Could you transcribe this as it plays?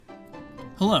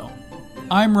Hello,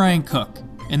 I'm Ryan Cook,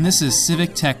 and this is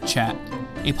Civic Tech Chat,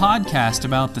 a podcast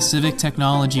about the civic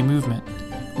technology movement.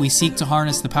 We seek to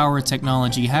harness the power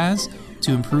technology has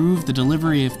to improve the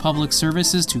delivery of public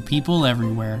services to people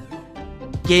everywhere.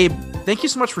 Gabe, thank you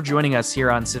so much for joining us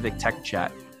here on Civic Tech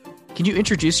Chat. Can you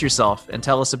introduce yourself and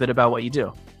tell us a bit about what you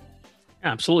do?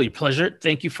 Absolutely. Pleasure.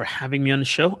 Thank you for having me on the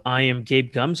show. I am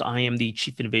Gabe Gumbs. I am the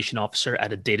Chief Innovation Officer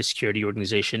at a data security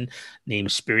organization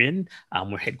named Spirion.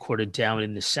 We're headquartered down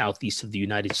in the southeast of the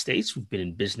United States. We've been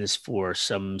in business for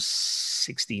some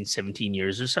 16, 17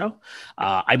 years or so.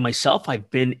 I've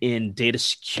been in data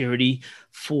security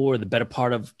for the better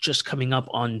part of just coming up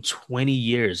on 20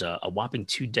 years, a whopping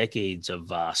 2 decades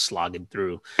of slogging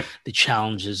through the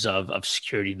challenges of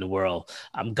security in the world.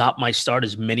 Got my start,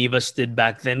 as many of us did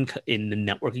back then, in the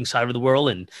networking side of the world,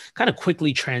 and kind of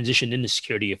quickly transitioned into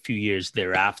security a few years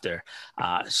thereafter.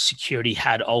 Security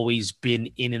had always been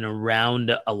in and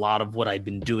around a lot of what I'd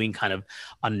been doing kind of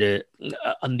on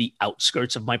the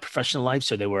outskirts of my professional life.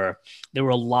 So there were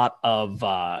a lot of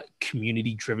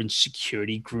community-driven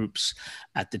security groups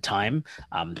at the time.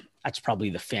 That's probably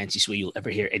the fanciest way you'll ever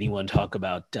hear anyone talk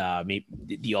about maybe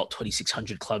the Alt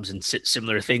 2600 clubs and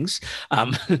similar things.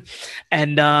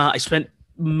 I spent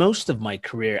most of my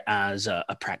career as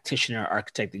a practitioner,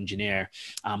 architect, engineer,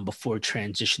 before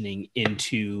transitioning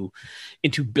into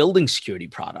building security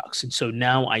products. And so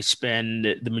now I spend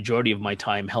the majority of my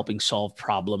time helping solve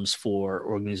problems for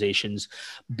organizations,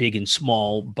 big and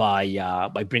small,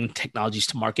 by bringing technologies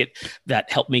to market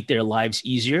that help make their lives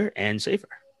easier and safer.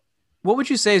 What would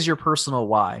you say is your personal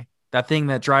why? That thing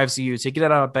that drives you to get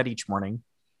out of bed each morning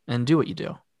and do what you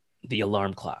do? The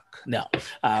alarm clock. No.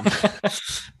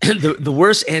 The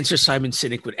worst answer Simon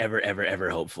Sinek would ever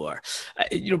hope for.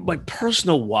 My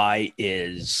personal why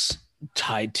is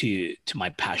tied to my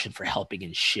passion for helping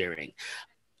and sharing.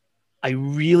 I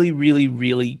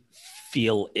really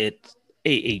feel it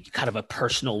a kind of a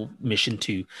personal mission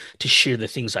to share the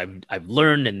things I've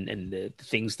learned and the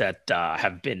things that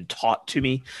have been taught to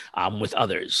me with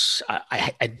others.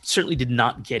 I certainly did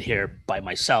not get here by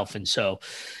myself, and so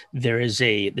there's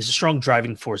a strong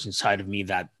driving force inside of me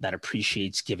that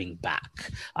appreciates giving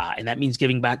back, and that means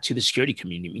giving back to the security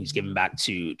community. It means giving back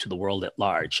to the world at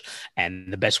large,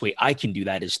 and the best way I can do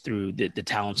that is through the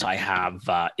talents I have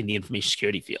in the information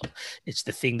security field. It's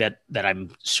the thing that I'm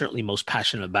certainly most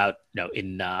passionate about,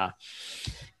 in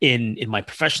my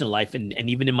professional life and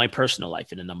even in my personal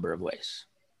life in a number of ways.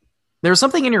 There was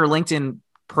something in your LinkedIn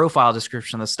profile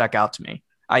description that stuck out to me.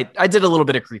 I did a little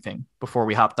bit of creeping before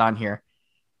we hopped on here.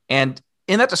 And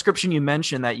in that description, you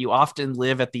mentioned that you often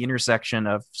live at the intersection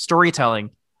of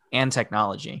storytelling and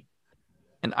technology.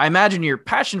 And I imagine your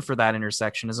passion for that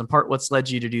intersection is in part what's led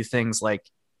you to do things like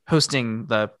hosting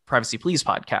the Privacy Please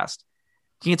podcast.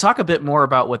 Can you talk a bit more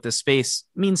about what this space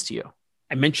means to you?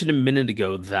 I mentioned a minute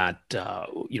ago that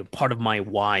part of my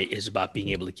why is about being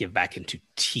able to give back and to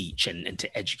teach and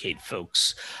to educate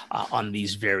folks on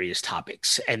these various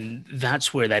topics. And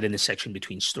that's where that intersection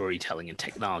between storytelling and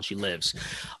technology lives.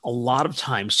 A lot of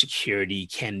times security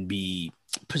can be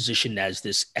positioned as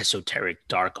this esoteric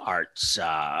dark arts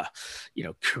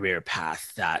career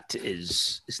path that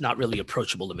is not really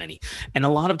approachable to many. And a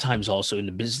lot of times also in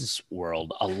the business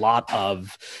world, a lot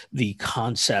of the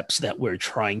concepts that we're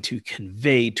trying to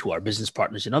convey to our business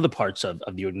partners in other parts of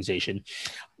the organization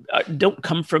don't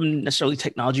come from necessarily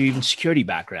technology or even security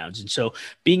backgrounds. And so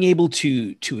being able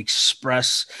to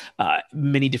express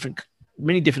many different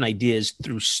ideas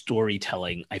through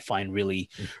storytelling, I find really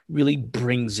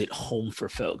brings it home for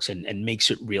folks and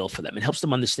makes it real for them. It helps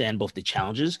them understand both the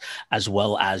challenges as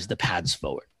well as the paths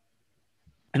forward.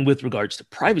 And with regards to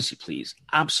Privacy Please,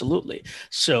 absolutely.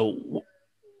 So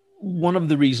one of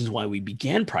the reasons why we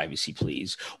began Privacy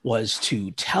Please was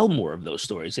to tell more of those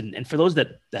stories. And for those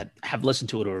that have listened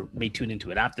to it or may tune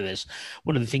into it after this,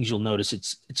 one of the things you'll notice,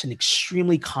 it's an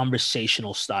extremely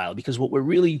conversational style, because what we're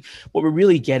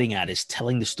really getting at is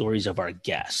telling the stories of our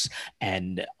guests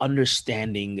and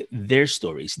understanding their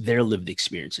stories, their lived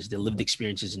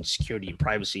experiences in security and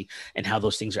privacy, and how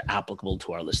those things are applicable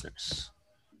to our listeners.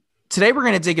 Today, we're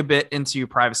going to dig a bit into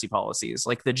privacy policies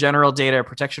like the General Data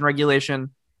Protection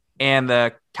Regulation and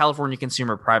the California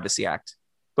Consumer Privacy Act,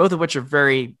 both of which are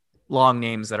very long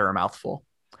names that are a mouthful.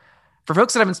 For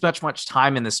folks that haven't spent much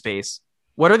time in this space,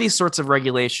 what are these sorts of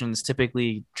regulations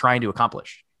typically trying to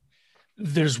accomplish?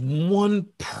 There's one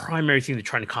primary thing they're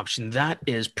trying to accomplish, and that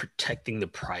is protecting the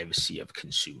privacy of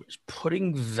consumers,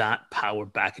 putting that power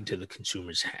back into the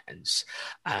consumer's hands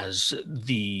as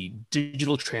the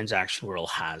digital transaction world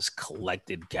has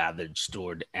collected, gathered,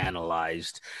 stored,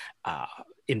 analyzed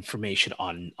information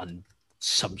on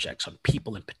subjects, on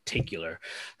people in particular,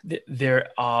 there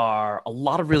are a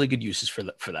lot of really good uses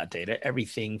for that data.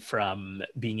 Everything from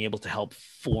being able to help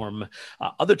form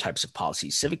other types of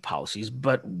policies, civic policies,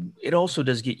 but it also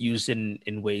does get used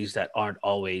in ways that aren't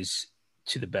always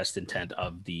to the best intent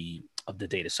of the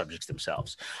data subjects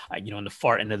themselves. On the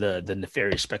far end of the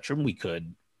nefarious spectrum, we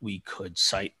could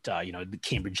cite, the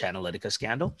Cambridge Analytica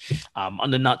scandal. On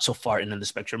the not so far end of the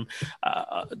spectrum,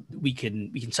 we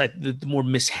can cite the more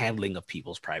mishandling of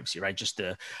people's privacy, right? Just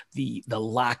the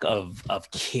lack of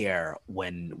care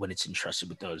when it's entrusted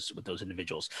with those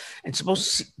individuals. And so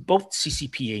both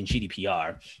CCPA and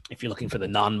GDPR, if you're looking for the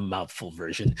non-mouthful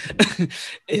version,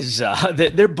 is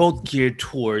they're both geared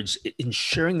towards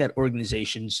ensuring that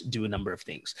organizations do a number of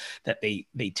things, that they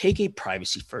take a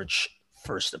privacy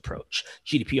first approach.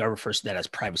 GDPR refers to that as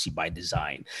privacy by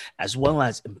design, as well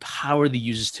as empower the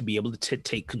users to be able to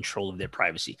take control of their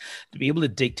privacy, to be able to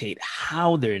dictate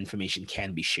how their information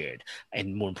can be shared,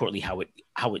 and more importantly, how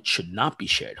it should not be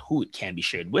shared, who it can be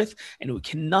shared with, and who it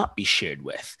cannot be shared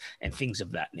with, and things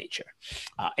of that nature.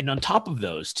 And on top of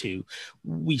those two,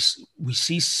 we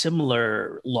see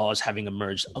similar laws having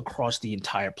emerged across the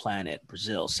entire planet.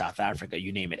 Brazil, South Africa,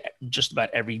 you name it. Just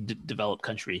about every developed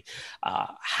country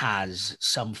has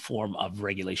some form of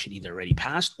regulation either already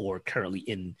passed or currently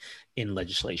in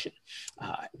legislation.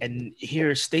 And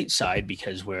here stateside,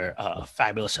 because we're a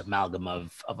fabulous amalgam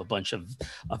of a bunch of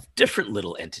different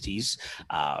little entities,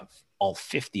 all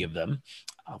 50 of them,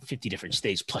 50 different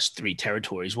states plus 3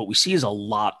 territories, what we see is a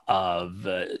lot of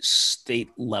state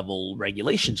level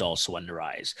regulations also on the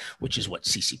rise, which is what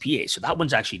CCPA. So that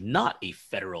one's actually not a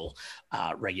federal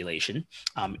regulation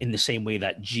in the same way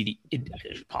that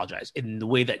in the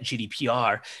way that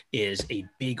GDPR is a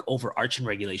big overarching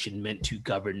regulation meant to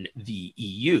govern the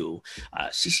EU.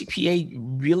 CCPA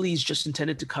really is just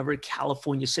intended to cover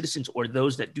California citizens or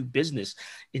those that do business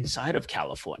inside of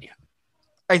California.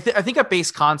 I think a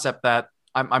base concept that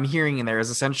I'm hearing in there is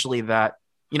essentially that,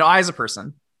 I as a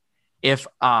person, if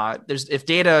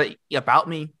data about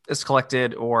me is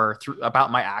collected or about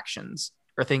my actions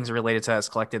or things related to that is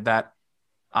collected, that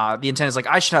the intent is like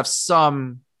I should have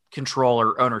some control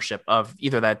or ownership of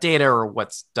either that data or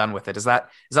what's done with it. Is that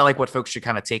like what folks should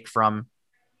kind of take from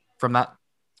that?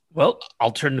 Well,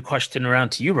 I'll turn the question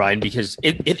around to you, Ryan, because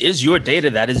it is your data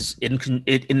that is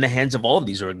in the hands of all of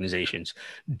these organizations.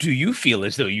 Do you feel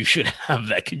as though you should have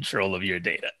that control of your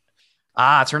data?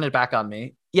 Turn it back on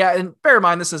me. Yeah, and bear in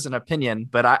mind this is an opinion,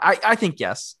 but I think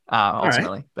yes,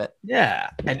 ultimately. Right. But yeah,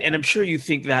 and I'm sure you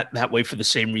think that way for the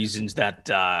same reasons that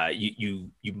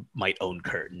you might own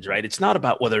curtains, right? It's not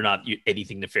about whether or not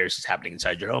anything nefarious is happening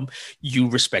inside your home. You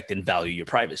respect and value your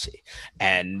privacy,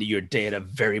 and your data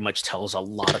very much tells a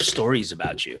lot of stories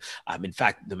about you. In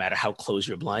fact, no matter how close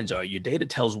your blinds are, your data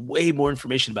tells way more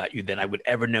information about you than I would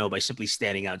ever know by simply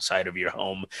standing outside of your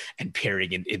home and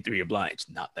peering in through your blinds.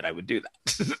 Not that I would do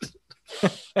that.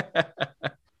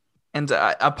 And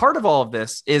a part of all of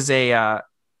this is a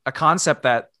concept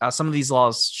that some of these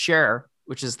laws share,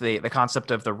 which is the concept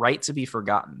of the right to be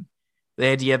forgotten. The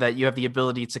idea that you have the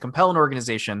ability to compel an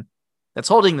organization that's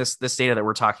holding this data that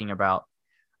we're talking about,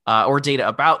 or data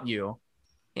about you,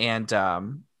 and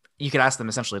you could ask them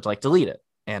essentially to delete it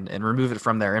and remove it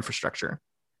from their infrastructure.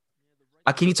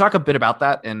 Can you talk a bit about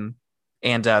that and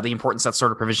the importance that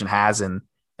sort of provision has in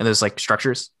those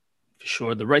structures?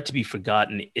 Sure. The right to be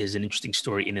forgotten is an interesting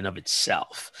story in and of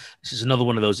itself. This is another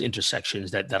one of those intersections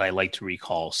that I like to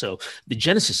recall. So the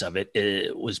genesis of it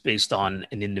was based on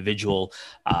an individual,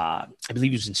 I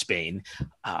believe he was in Spain,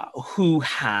 who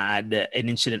had an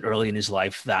incident early in his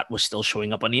life that was still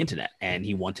showing up on the internet, and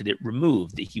he wanted it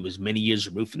removed. He was many years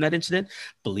removed from that incident,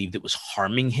 believed it was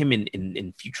harming him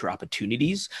in future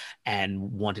opportunities, and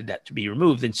wanted that to be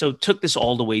removed. And so took this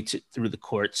all the way through the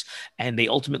courts, and they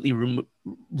ultimately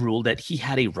ruled that he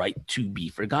had a right to be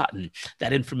forgotten.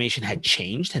 That information had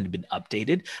changed and had been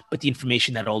updated, but the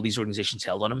information that all these organizations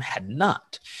held on him had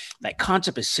not. That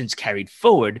concept has since carried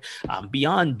forward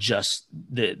beyond just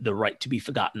the right to be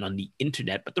forgotten on the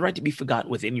internet, but the right to be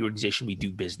forgotten within the organization we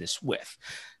do business with.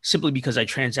 Simply because I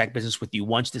transact business with you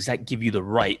once, does that give you the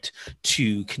right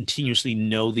to continuously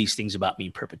know these things about me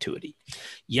in perpetuity?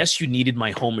 Yes, you needed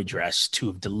my home address to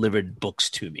have delivered books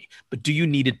to me, but do you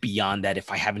need it beyond that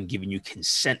if I haven't given you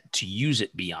consent to use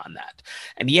it beyond that?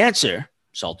 And the answer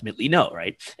is ultimately no,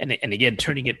 right? And again,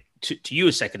 turning it to you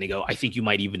a second ago, I think you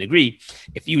might even agree,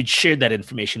 if you had shared that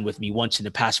information with me once in the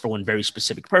past for one very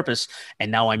specific purpose,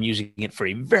 and now I'm using it for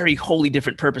a very wholly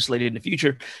different purpose later in the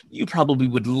future, you probably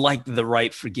would like the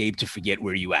right for Gabe to forget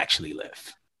where you actually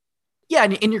live. Yeah,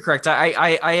 and you're correct.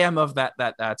 I am of that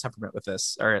temperament with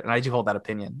this, and I do hold that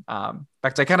opinion. In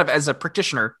fact, I kind of, as a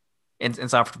practitioner in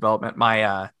software development,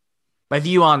 my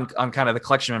view on kind of the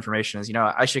collection of information is,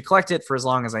 I should collect it for as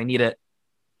long as I need it,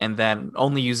 and then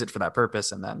only use it for that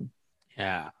purpose, and then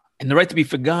yeah. And the right to be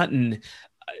forgotten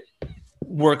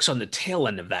works on the tail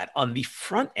end of that. On the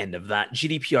front end of that,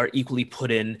 GDPR equally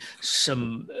put in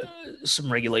some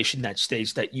regulation that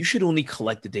states that you should only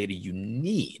collect the data you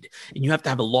need, and you have to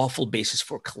have a lawful basis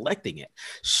for collecting it.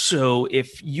 So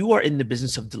if you are in the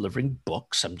business of delivering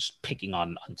books, I'm just picking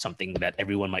on something that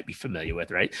everyone might be familiar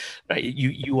with, right?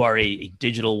 You are a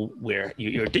digital, where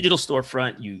you're a digital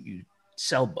storefront, you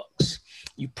sell books.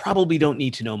 You probably don't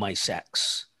need to know my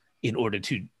sex in order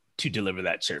to deliver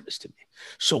that service to me.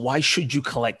 So why should you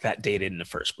collect that data in the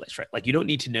first place, right? Like, you don't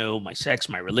need to know my sex,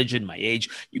 my religion, my age.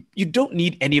 You don't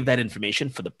need any of that information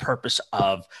for the purpose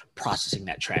of processing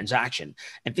that transaction.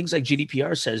 And things like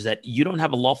GDPR says that you don't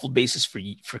have a lawful basis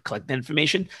for collecting that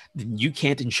information, then you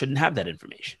can't and shouldn't have that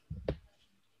information.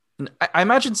 I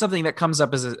imagine something that comes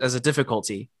up as a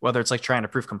difficulty, whether it's like trying to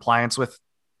prove compliance with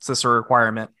this sort of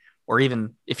requirement, or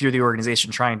even if you're the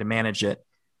organization trying to manage it,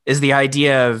 is the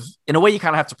idea of, in a way, you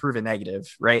kind of have to prove a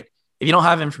negative, right? If you don't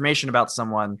have information about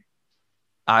someone,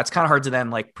 it's kind of hard to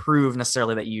then like prove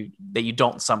necessarily that you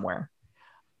don't somewhere.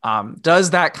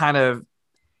 Does that kind of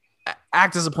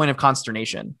act as a point of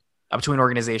consternation between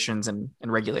organizations and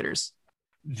regulators?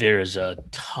 There's a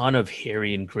ton of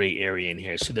hairy and gray area in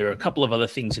here. So there are a couple of other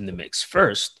things in the mix.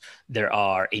 First, there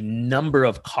are a number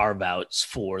of carve-outs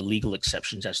for legal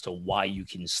exceptions as to why you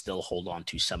can still hold on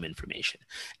to some information.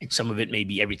 And some of it may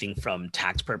be everything from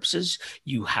tax purposes.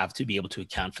 You have to be able to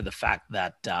account for the fact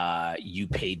that you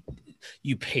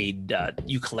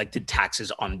collected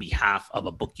taxes on behalf of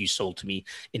a book you sold to me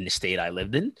in the state I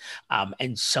lived in.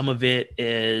 And some of it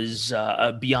is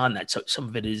beyond that. So some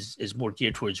of it is more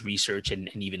geared towards research and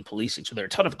even policing. So there are a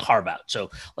ton of carve out.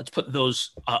 So let's put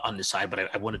those on the side,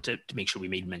 but I wanted to make sure we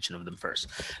made mention of them first.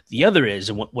 The other is,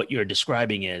 and what you're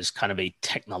describing is kind of a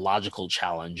technological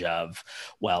challenge of,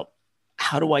 well,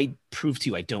 how do I prove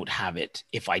to you I don't have it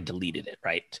if I deleted it,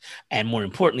 right? And more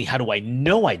importantly, how do I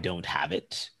know I don't have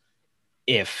it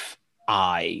if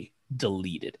I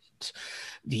deleted it?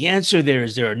 The answer there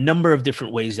is there are a number of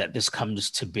different ways that this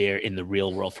comes to bear in the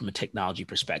real world from a technology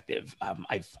perspective.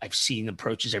 I've seen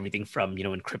approaches, everything from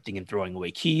encrypting and throwing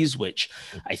away keys, which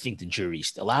I think the jury's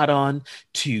still out on,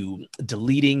 to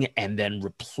deleting and then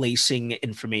replacing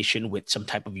information with some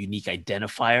type of unique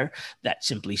identifier that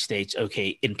simply states,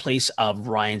 okay, in place of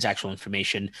Ryan's actual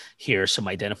information, here are some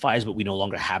identifiers, but we no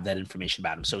longer have that information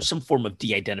about him. So some form of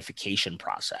de-identification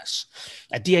process.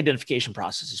 A de-identification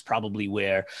process is probably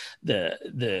where the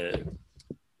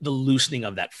loosening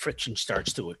of that friction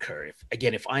starts to occur.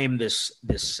 If I am this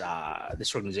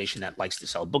organization that likes to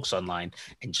sell books online,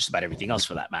 and just about everything else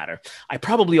for that matter, I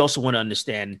probably also want to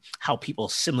understand how people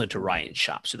similar to Ryan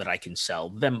shop so that I can sell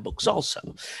them books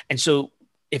also. And so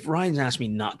if Ryan's asked me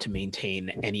not to maintain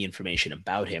any information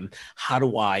about him, how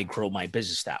do I grow my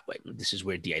business that way? This is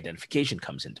where de-identification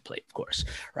comes into play, of course,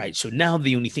 right? So now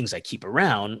the only things I keep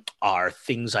around are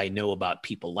things I know about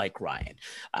people like Ryan,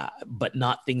 but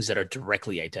not things that are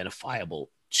directly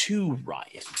identifiable to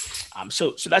Ryan.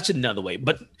 So that's another way.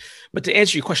 But to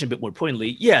answer your question a bit more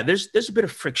pointedly, yeah, there's a bit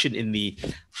of friction in the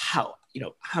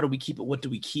how do we keep it? What do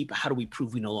we keep? How do we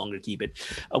prove we no longer keep it?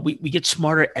 We get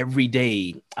smarter every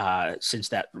day since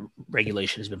that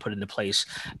regulation has been put into place.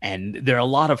 And there are a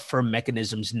lot of firm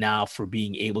mechanisms now for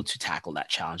being able to tackle that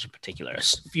challenge in particular, a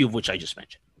few of which I just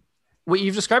mentioned. What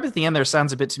you've described at the end there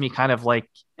sounds a bit to me kind of like,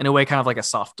 in a way, kind of like a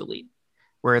soft delete,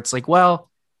 where it's like, well,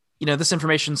 this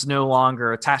information's no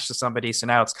longer attached to somebody. So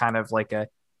now it's kind of like an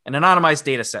anonymized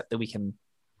data set that we can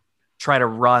try to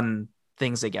run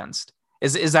things against.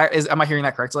 Am I hearing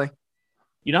that correctly?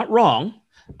 You're not wrong.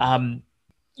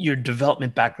 Your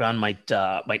development background might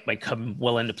come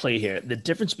well into play here. The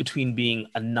difference between being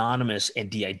anonymous and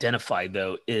de-identified,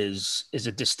 though, is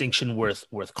a distinction worth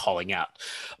calling out,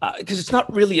 because it's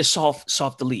not really a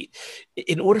soft delete.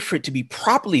 In order for it to be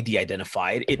properly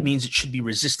de-identified, it means it should be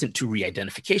resistant to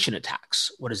re-identification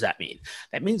attacks. What does that mean?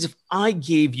 That means if I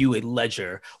gave you a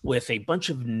ledger with a bunch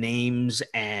of names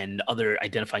and other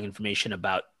identifying information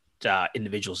about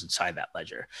individuals inside that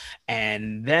ledger,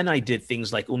 and then I did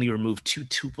things like only remove 2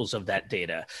 tuples of that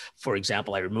data. For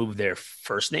example, I removed their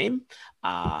first name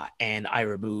and I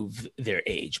removed their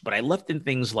age, but I left in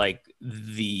things like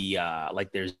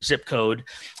their zip code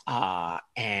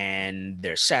and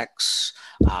their sex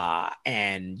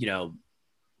and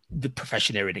the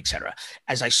profession area, et cetera.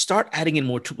 As I start adding in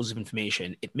more tuples of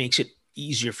information, it makes it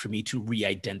easier for me to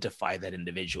re-identify that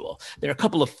individual. There are a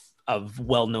couple of of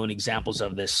well-known examples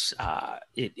of this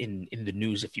in the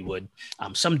news, if you would.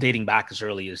 Some dating back as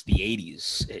early as the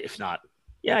 80s, if not.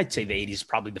 Yeah, I'd say the 80s is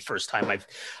probably the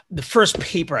first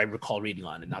paper I recall reading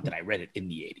on it. Not that I read it in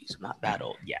the 80s. I'm not that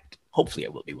old yet. Hopefully I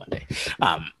will be one day.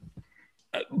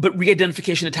 But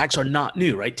re-identification attacks are not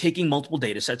new, right? Taking multiple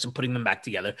data sets and putting them back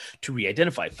together to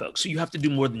re-identify folks. So you have to do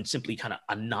more than simply kind of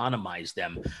anonymize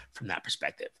them from that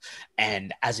perspective.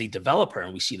 And as a developer,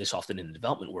 and we see this often in the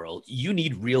development world, you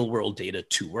need real world data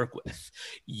to work with.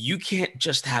 You can't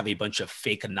just have a bunch of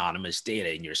fake anonymous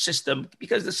data in your system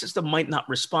because the system might not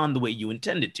respond the way you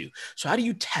intended to. So how do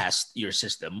you test your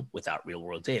system without real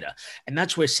world data? And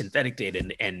that's where synthetic data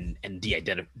and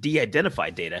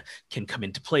de-identified data can come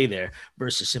into play there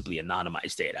versus simply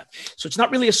anonymized data. So it's not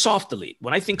really a soft delete.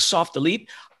 When I think soft delete,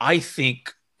 I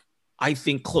think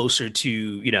closer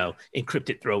to,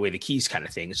 encrypted, throw away the keys kind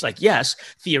of thing. It's like, yes,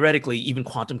 theoretically, even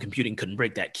quantum computing couldn't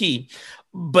break that key.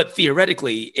 But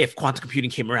theoretically, if quantum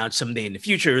computing came around someday in the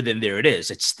future, then there it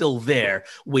is. It's still there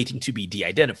waiting to be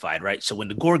de-identified, right? So when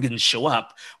the Gorgons show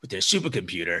up with their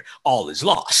supercomputer, all is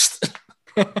lost.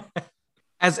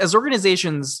 As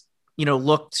organizations,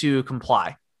 look to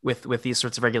comply with these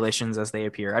sorts of regulations as they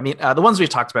appear. I mean, the ones we've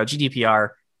talked about, GDPR,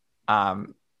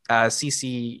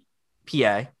 CCPA.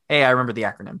 Hey, I remember the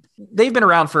acronym. They've been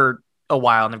around for a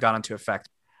while and have gone into effect.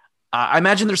 I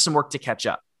imagine there's some work to catch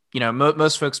up.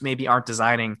 Most folks maybe aren't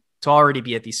designing to already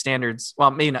be at these standards.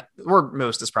 Well, maybe not, or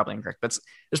most is probably incorrect, but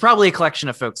there's probably a collection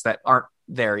of folks that aren't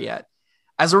there yet.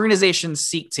 As organizations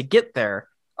seek to get there,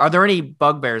 are there any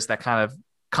bugbears that kind of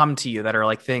come to you that are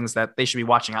like things that they should be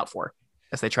watching out for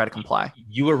as they try to comply?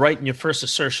 You were right in your first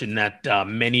assertion that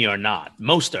many are not.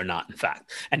 Most are not, in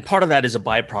fact. And part of that is a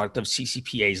byproduct of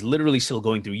CCPAs literally still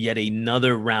going through yet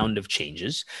another round of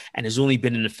changes and has only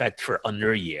been in effect for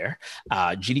under a year.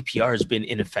 GDPR has been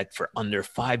in effect for under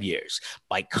 5 years.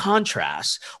 By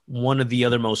contrast, one of the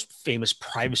other most famous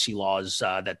privacy laws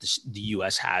that the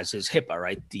U.S. has is HIPAA,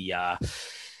 right? The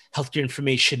Healthcare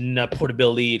Information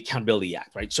Portability Accountability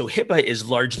Act, right? So HIPAA is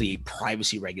largely a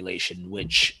privacy regulation,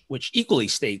 which equally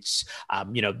states,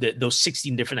 those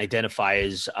 16 different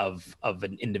identifiers of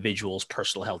an individual's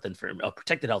personal health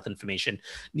protected health information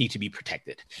need to be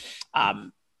protected.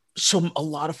 So a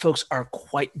lot of folks are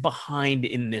quite behind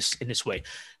in this way,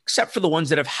 except for the ones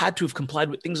that have had to have complied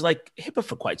with things like HIPAA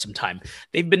for quite some time.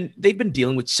 They've been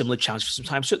dealing with similar challenges for some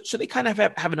time. So they kind of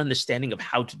have an understanding of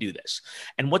how to do this.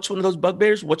 And what's one of those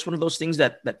bugbears? What's one of those things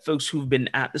that folks who've been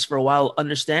at this for a while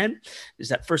understand is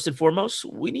that first and foremost,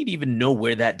 we need to even know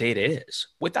where that data is.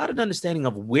 Without an understanding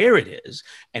of where it is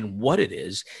and what it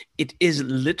is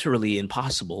literally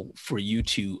impossible for you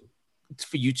to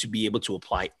be able to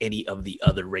apply any of the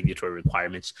other regulatory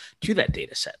requirements to that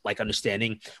data set, like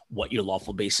understanding what your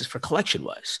lawful basis for collection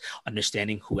was,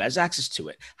 understanding who has access to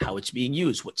it, how it's being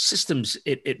used, what systems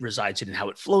it resides in, and how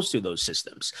it flows through those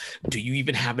systems. Do you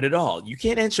even have it at all? You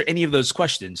can't answer any of those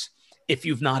questions if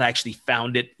you've not actually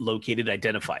found it, located,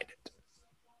 identified it.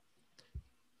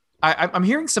 I'm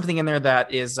hearing something in there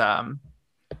that is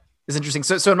interesting.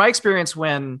 So in my experience,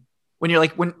 when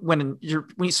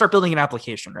you start building an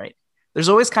application, right? There's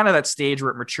always kind of that stage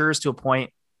where it matures to a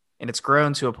point and it's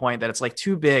grown to a point that it's like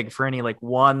too big for any like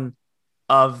one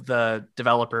of the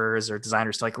developers or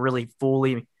designers to like really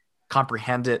fully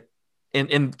comprehend it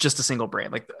in just a single brain,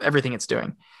 like everything it's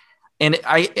doing. And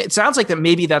it sounds like that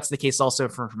maybe that's the case also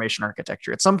for information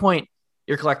architecture. At some point,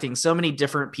 you're collecting so many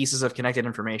different pieces of connected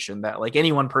information that like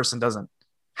any one person doesn't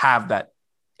have that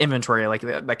inventory like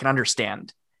that can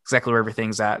understand exactly where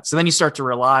everything's at. So then you start to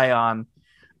rely on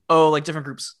like different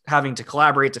groups having to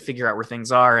collaborate to figure out where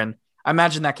things are. And I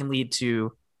imagine that can lead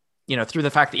to, through the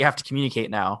fact that you have to communicate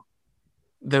now,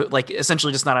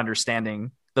 essentially just not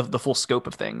understanding the full scope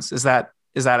of things. Is that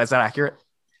accurate?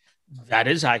 That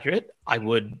is accurate. I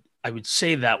would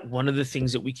say that one of the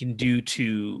things that we can do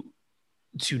to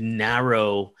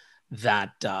narrow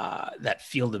that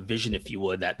field of vision, if you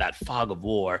would, that fog of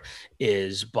war,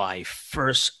 is by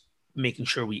first making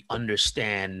sure we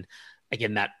understand,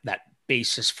 again, that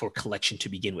basis for collection to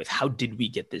begin with. How did we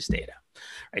get this data?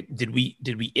 Right? Did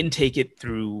we intake it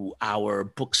through our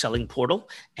book selling portal?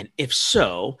 And if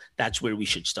so, that's where we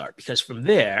should start. Because from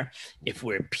there, if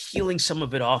we're peeling some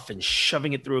of it off and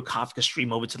shoving it through a Kafka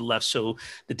stream over to the left so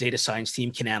the data science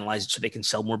team can analyze it so they can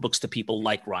sell more books to people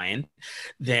like Ryan,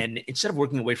 then instead of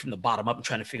working away from the bottom up and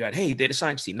trying to figure out, hey, data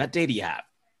science team, that data you have,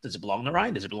 does it belong to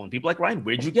Ryan? Does it belong to people like Ryan?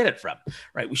 Where did you get it from?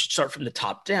 Right? We should start from the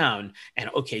top down.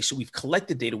 And okay, so we've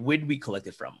collected data. Where did we collect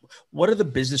it from? What are the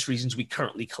business reasons we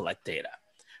currently collect data?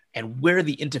 And where are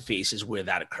the interfaces where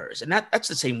that occurs? And that's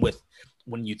the same with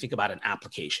when you think about an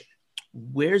application.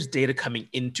 where's data coming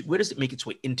into, where does it make its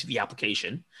way into the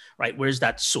application, right? Where's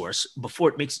that source before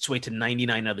it makes its way to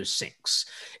 99 other sinks?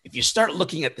 If you start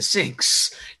looking at the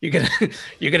sinks, you're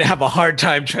gonna have a hard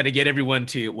time trying to get everyone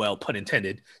to, well, pun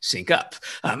intended, sync up.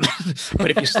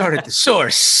 But if you start at the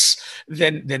source,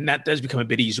 then that does become a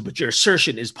bit easier, but your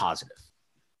assertion is positive.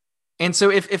 And so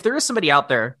if there is somebody out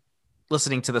there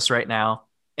listening to this right now,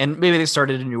 and maybe they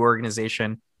started a new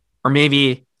organization, or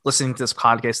maybe listening to this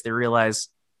podcast, they realize,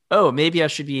 oh, maybe I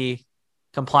should be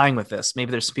complying with this.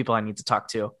 Maybe there's some people I need to talk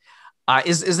to.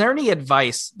 Is there any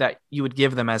advice that you would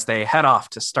give them as they head off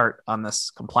to start on this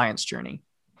compliance journey?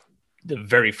 The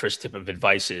very first tip of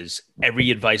advice is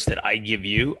every advice that I give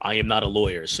you, I am not a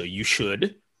lawyer. So you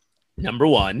should, number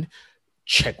one,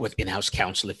 check with in-house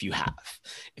counsel if you have.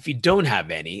 If you don't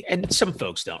have any, and some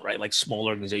folks don't, right? Like small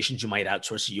organizations, you might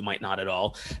outsource it, you might not at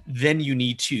all. Then you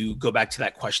need to go back to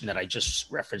that question that I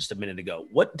just referenced a minute ago.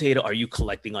 What data are you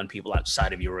collecting on people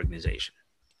outside of your organization?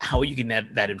 How are you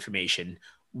getting that information?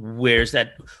 Where's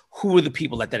that? Who are the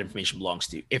people that information belongs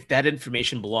to? If that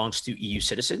information belongs to EU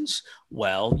citizens,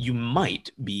 well, you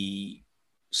might be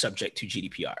subject to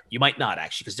GDPR. You might not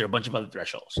actually, because there are a bunch of other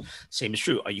thresholds. Same is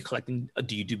true. Are you collecting,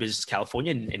 do you do business in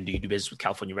California and do you do business with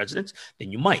California residents?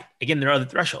 Then you might. Again, there are other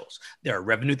thresholds. There are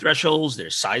revenue thresholds,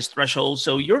 there's size thresholds.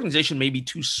 So your organization may be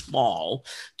too small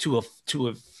to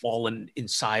have fallen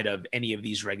inside of any of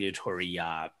these regulatory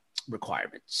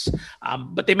requirements,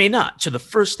 but they may not. So the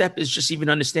first step is just even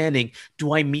understanding,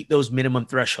 do I meet those minimum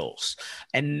thresholds?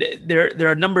 And there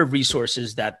are a number of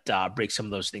resources that break some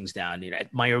of those things down. You know,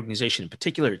 at my organization in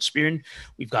particular, at Spearn,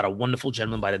 we've got a wonderful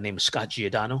gentleman by the name of Scott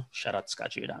Giordano. Shout out to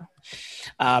Scott Giordano,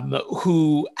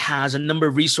 who has a number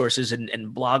of resources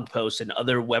and blog posts and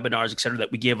other webinars, et cetera,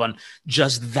 that we give on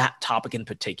just that topic in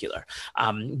particular.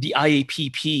 The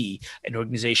IAPP, an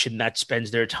organization that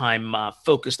spends their time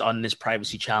focused on this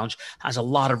privacy challenge, has a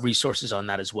lot of resources on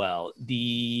that as well.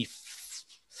 What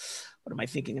am I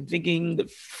thinking? I'm thinking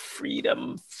the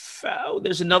Freedom.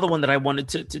 There's another one that I wanted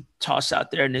to toss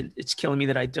out there, and it's killing me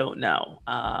that I don't know.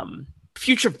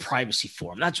 Future of Privacy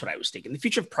Forum. That's what I was thinking. The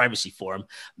Future of Privacy Forum.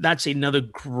 That's another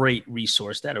great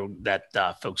resource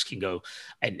that folks can go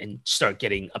and start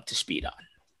getting up to speed on.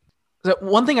 So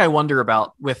one thing I wonder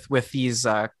about with these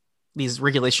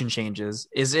regulation changes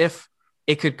is if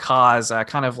it could cause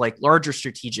kind of like larger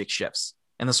strategic shifts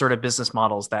in the sort of business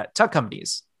models that tech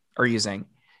companies are using.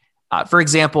 For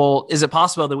example, is it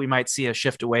possible that we might see a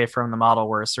shift away from the model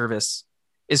where a service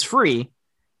is free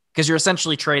because you're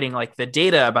essentially trading like the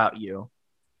data about you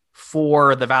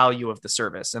for the value of the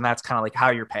service, and that's kind of like how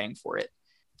you're paying for it?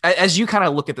 As you kind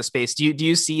of look at the space, do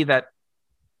you see that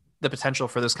the potential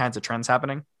for those kinds of trends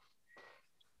happening?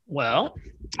 Well,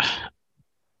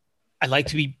 I like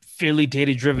to be fairly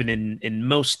data-driven in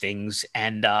most things.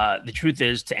 And the truth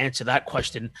is, to answer that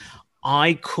question,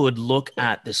 I could look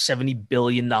at the $70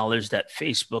 billion that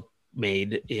Facebook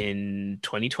made in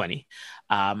 2020.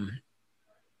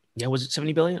 Was it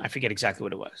 70 billion? I forget exactly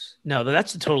what it was. No,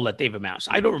 that's the total that they've amassed.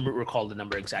 I don't recall the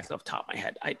number exactly off the top of my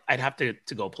head. I'd have to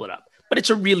go pull it up. But it's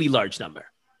a really large number.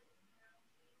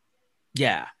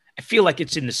 Yeah, I feel like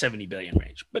it's in the 70 billion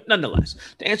range. But nonetheless,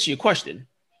 to answer your question,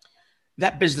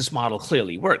 that business model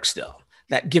clearly works still.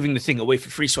 That giving the thing away for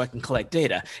free so I can collect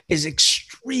data is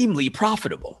extremely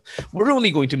profitable. We're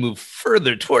only going to move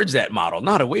further towards that model,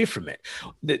 not away from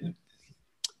it.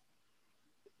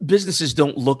 Businesses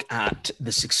don't look at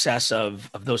the success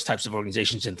of those types of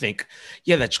organizations and think,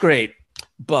 yeah, that's great,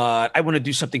 but I want to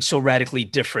do something so radically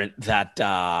different that,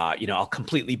 I'll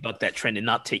completely buck that trend and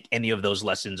not take any of those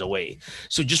lessons away.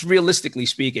 So just realistically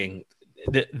speaking,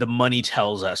 the money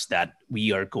tells us that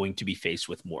we are going to be faced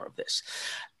with more of this.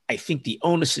 I think the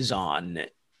onus is on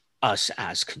us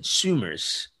as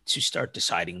consumers to start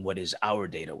deciding what is our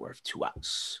data worth to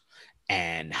us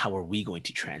and how are we going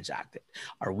to transact it?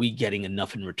 Are we getting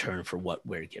enough in return for what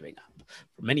we're giving up?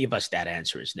 For many of us, that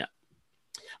answer is no.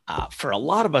 For a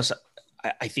lot of us,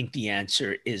 I think the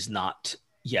answer is not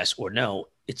yes or no.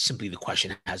 It's simply the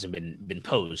question hasn't been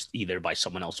posed either by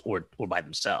someone else or by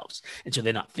themselves. And so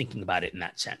they're not thinking about it in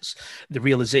that sense. The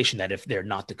realization that if they're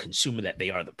not the consumer, that they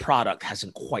are the product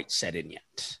hasn't quite set in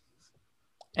yet.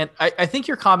 And I think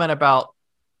your comment about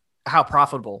how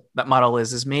profitable that model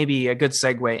is maybe a good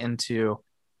segue into,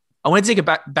 I want to take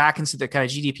it back into the kind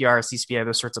of GDPR, CCPA,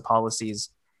 those sorts of policies,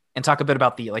 and talk a bit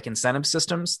about the like incentive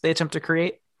systems they attempt to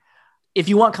create. If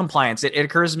you want compliance, it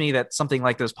occurs to me that something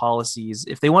like those policies,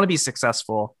 if they want to be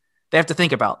successful, they have to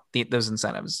think about those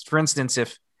incentives. For instance,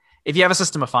 if you have a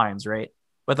system of fines, right,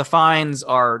 but the fines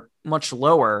are much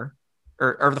lower,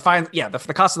 or the fine,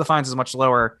 the cost of the fines is much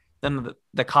lower than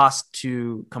the cost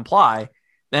to comply,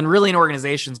 then really an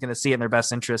organization is going to see it in their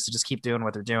best interest to just keep doing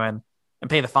what they're doing and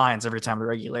pay the fines every time the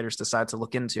regulators decide to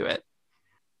look into it.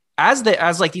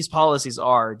 As like these policies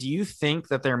are, do you think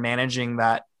that they're managing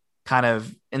that kind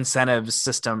of incentive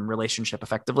system relationship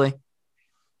effectively?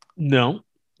 No,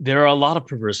 there are a lot of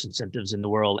perverse incentives in the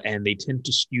world, and they tend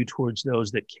to skew towards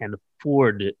those that can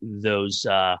afford those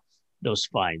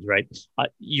fines, right?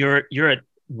 You're at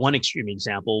one extreme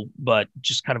example, but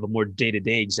just kind of a more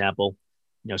day-to-day example.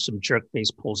 Some jerk face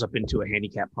pulls up into a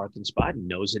handicapped parking spot and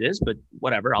knows it is, but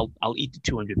whatever, I'll eat the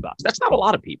 $200. That's not a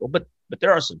lot of people, but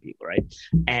there are some people, right?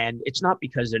 And it's not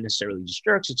because they're necessarily just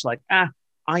jerks. It's like, I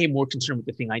am more concerned with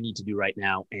the thing I need to do right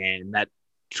now, and that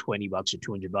 $20 or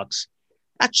 $200,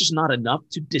 that's just not enough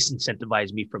to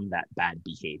disincentivize me from that bad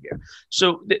behavior.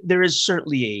 So there is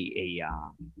certainly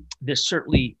there's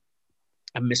certainly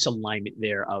a misalignment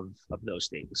there of those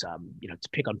things. To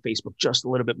pick on Facebook just a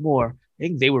little bit more, I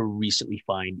think they were recently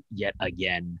fined yet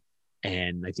again,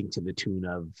 and I think to the tune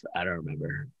of, I don't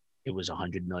remember, it was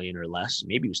 100 million or less,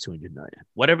 maybe it was 200 million,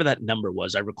 whatever that number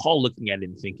was. I recall looking at it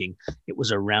and thinking it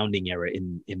was a rounding error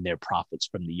in their profits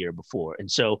from the year before. And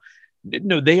so,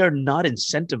 no, they are not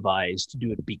incentivized to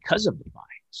do it because of the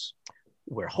fines.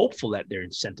 We're hopeful that they're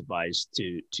incentivized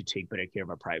to take better care of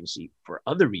our privacy for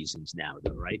other reasons now,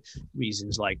 though, right?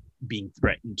 Reasons like being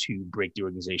threatened to break the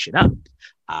organization up,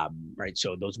 right?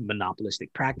 So those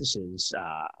monopolistic practices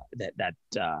that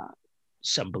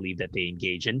some believe that they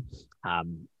engage in,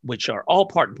 which are all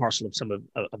part and parcel of some of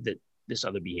this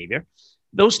other behavior,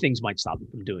 those things might stop them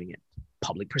from doing it.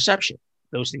 Public perception,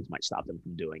 those things might stop them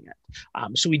from doing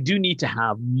it. So we do need to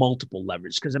have multiple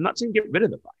levers, because I'm not saying get rid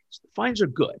of the fines. The fines are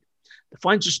good. The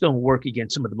fines just don't work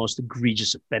against some of the most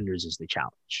egregious offenders as they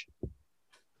challenge.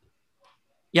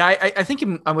 Yeah, I think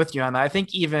I'm with you on that. I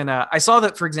think even I saw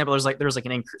that, for example, there was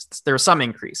an increase. There was some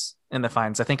increase in the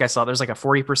fines. I think I saw there's like a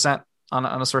 40% on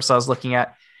a source I was looking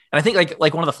at. And I think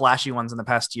like one of the flashy ones in the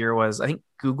past year was, I think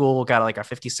Google got like a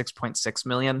 $56.6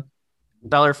 million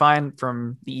fine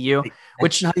from the EU,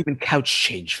 which not even couch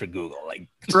change for Google, like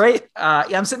right.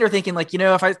 Yeah, I'm sitting there thinking like,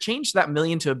 if I change that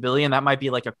million to $1 billion, that might be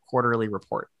like a quarterly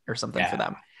report or something for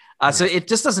them. So it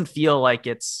just doesn't feel like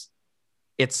it's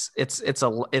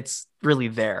really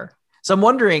there. So I'm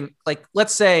wondering, like,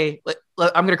 let's say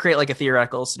I'm going to create like a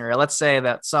theoretical scenario. Let's say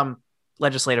that some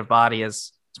legislative body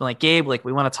is like, Gabe, like,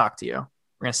 we want to talk to you.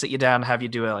 We're going to sit you down and have you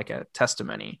do a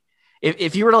testimony.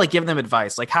 If you were to like give them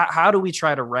advice, like how do we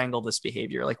try to wrangle this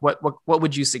behavior? Like what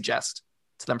would you suggest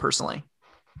to them personally?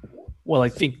 Well, I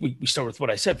think we start with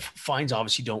what I said. Fines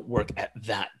obviously don't work at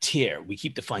that tier. We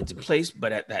keep the fines in place,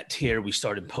 but at that tier, we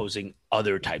start imposing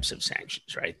other types of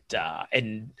sanctions, right?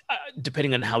 And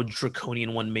depending on how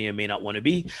draconian one may or may not want to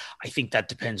be, I think that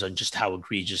depends on just how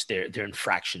egregious their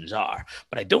infractions are.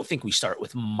 But I don't think we start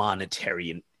with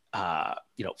monetary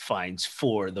fines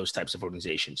for those types of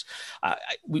organizations.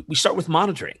 We start with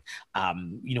monitoring.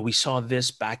 We saw this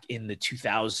back in the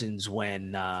 2000s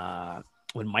when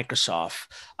Microsoft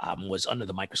was under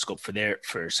the microscope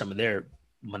for some of their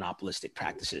monopolistic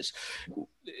practices.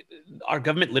 Our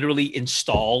government literally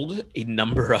installed a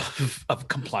number of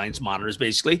compliance monitors.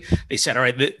 Basically, they said, all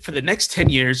right, for the next 10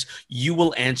 years, you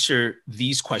will answer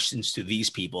these questions to these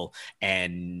people,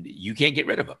 and you can't get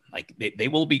rid of them. Like they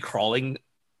will be crawling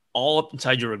all up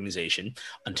inside your organization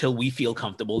until we feel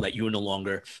comfortable that you are no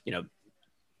longer,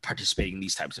 participating in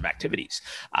these types of activities.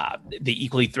 They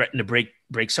equally threaten to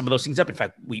break some of those things up. In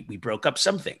fact, we broke up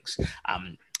some things.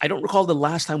 I don't recall the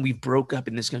last time we broke up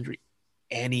in this country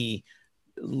any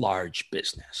large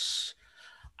business.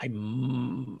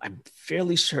 I'm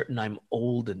fairly certain I'm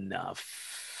old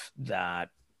enough that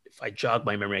if I jog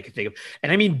my memory, I can think of,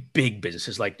 and I mean big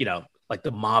businesses like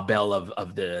the Ma Bell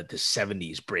of the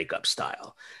 70s breakup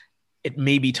style. It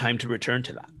may be time to return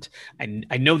to that. And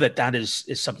I know that is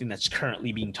something that's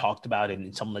currently being talked about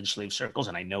in some legislative circles.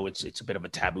 And I know it's a bit of a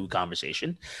taboo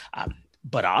conversation,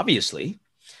 but obviously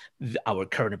our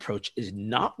current approach is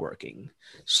not working.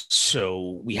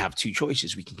 So we have two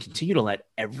choices. We can continue to let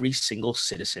every single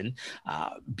citizen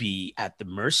be at the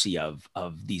mercy of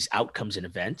these outcomes and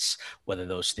events, whether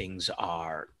those things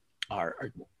are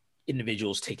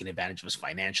individuals taking advantage of us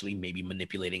financially, maybe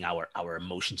manipulating our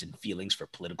emotions and feelings for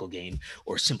political gain,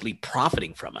 or simply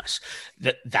profiting from us.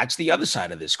 That's the other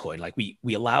side of this coin. Like we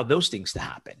allow those things to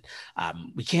happen.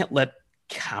 We can't let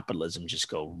capitalism just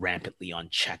go rampantly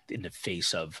unchecked in the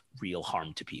face of real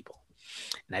harm to people.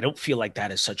 And I don't feel like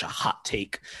that is such a hot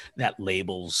take that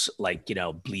labels like,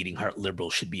 bleeding heart liberal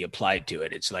should be applied to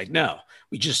it. It's like, no,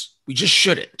 we just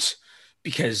shouldn't.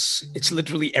 Because it's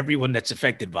literally everyone that's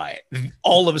affected by it.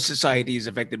 All of society is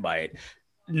affected by it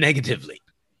negatively.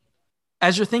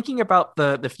 As you're thinking about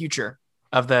the future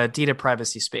of the data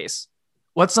privacy space.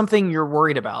 What's something you're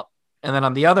worried about? And then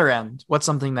on the other end, what's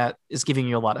something that is giving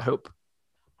you a lot of hope?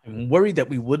 I'm worried that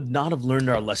we would not have learned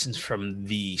our lessons from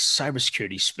the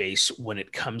cybersecurity space when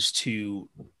it comes to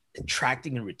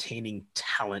attracting and retaining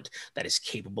talent that is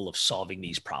capable of solving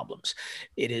these problems.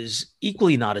 It is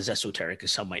equally not as esoteric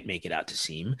as some might make it out to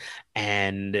seem.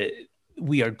 And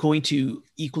we are going to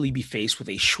equally be faced with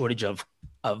a shortage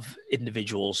of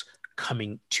individuals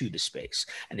coming to the space.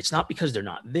 And it's not because they're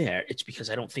not there. It's because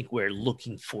I don't think we're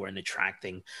looking for and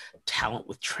attracting talent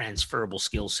with transferable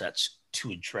skill sets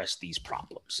to address these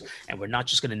problems. And we're not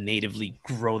just going to natively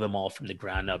grow them all from the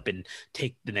ground up and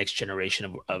take the next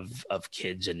generation of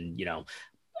kids and,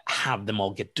 have them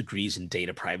all get degrees in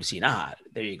data privacy. And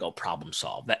there you go, problem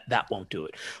solved. That won't do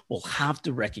it. We'll have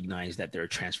to recognize that there are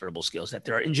transferable skills, that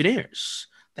there are engineers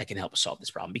that can help us solve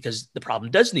this problem, because the problem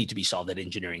does need to be solved at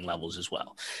engineering levels as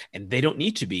well. And they don't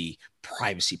need to be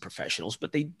privacy professionals,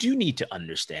 but they do need to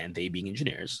understand, they being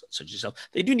engineers such as yourself,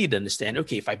 they do need to understand,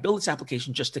 okay, if I build this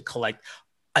application just to collect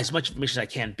as much information as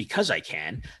I can because I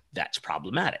can, that's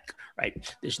problematic,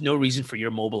 right? There's no reason for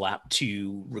your mobile app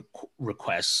to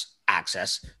request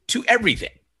access to everything.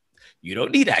 You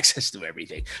don't need access to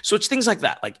everything. So it's things like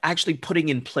that, like actually putting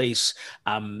in place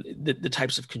the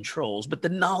types of controls, but the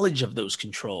knowledge of those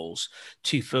controls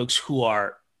to folks who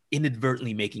are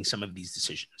inadvertently making some of these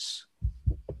decisions.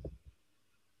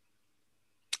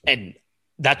 And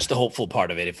that's the hopeful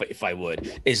part of it, if I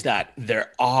would, is that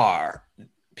there are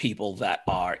people that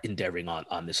are endeavoring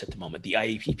on this at the moment. The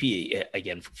IAPP,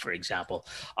 again, for example,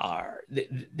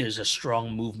 there's a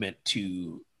strong movement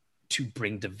to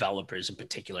bring developers in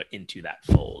particular into that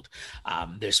fold.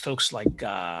 There's folks like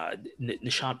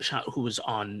Nishant, who was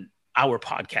on our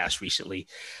podcast recently.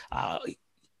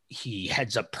 He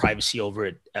heads up privacy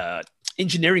over at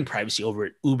engineering privacy over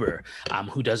at Uber,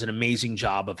 who does an amazing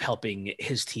job of helping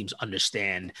his teams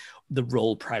understand the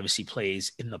role privacy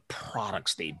plays in the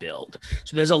products they build.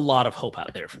 So there's a lot of hope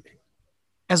out there for me.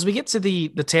 As we get to the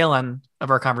tail end of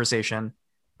our conversation,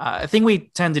 a thing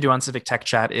we tend to do on Civic Tech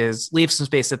Chat is leave some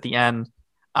space at the end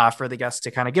for the guests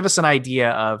to kind of give us an idea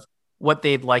of what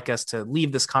they'd like us to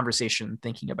leave this conversation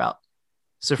thinking about.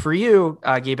 So for you,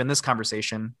 Gabe, in this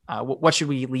conversation, what should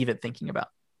we leave it thinking about?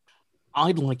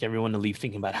 I'd like everyone to leave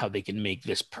thinking about how they can make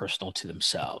this personal to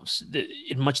themselves.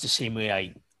 In much the same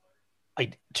way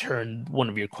I turned one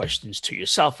of your questions to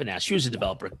yourself and asked you as a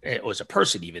developer, or as a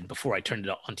person even, before I turned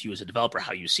it on to you as a developer,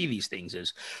 how you see these things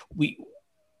is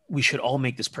we should all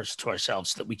make this personal to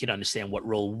ourselves so that we can understand what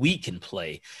role we can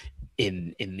play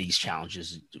in these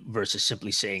challenges, versus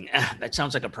simply saying, that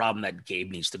sounds like a problem that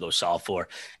Gabe needs to go solve for,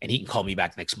 and he can call me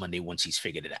back next Monday once he's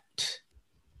figured it out.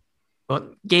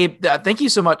 Well, Gabe, thank you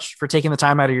so much for taking the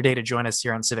time out of your day to join us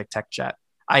here on Civic Tech Chat.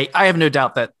 I have no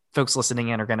doubt that folks listening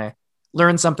in are going to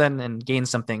learn something and gain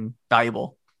something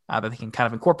valuable that they can kind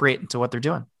of incorporate into what they're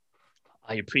doing.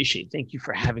 I appreciate it. Thank you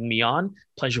for having me on.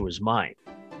 Pleasure was mine.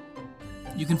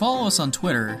 You can follow us on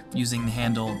Twitter using the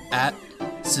handle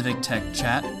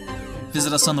 @CivicTechChat.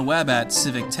 Visit us on the web at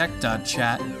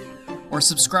civictech.chat, or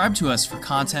subscribe to us for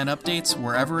content updates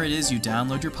wherever it is you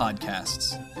download your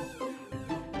podcasts.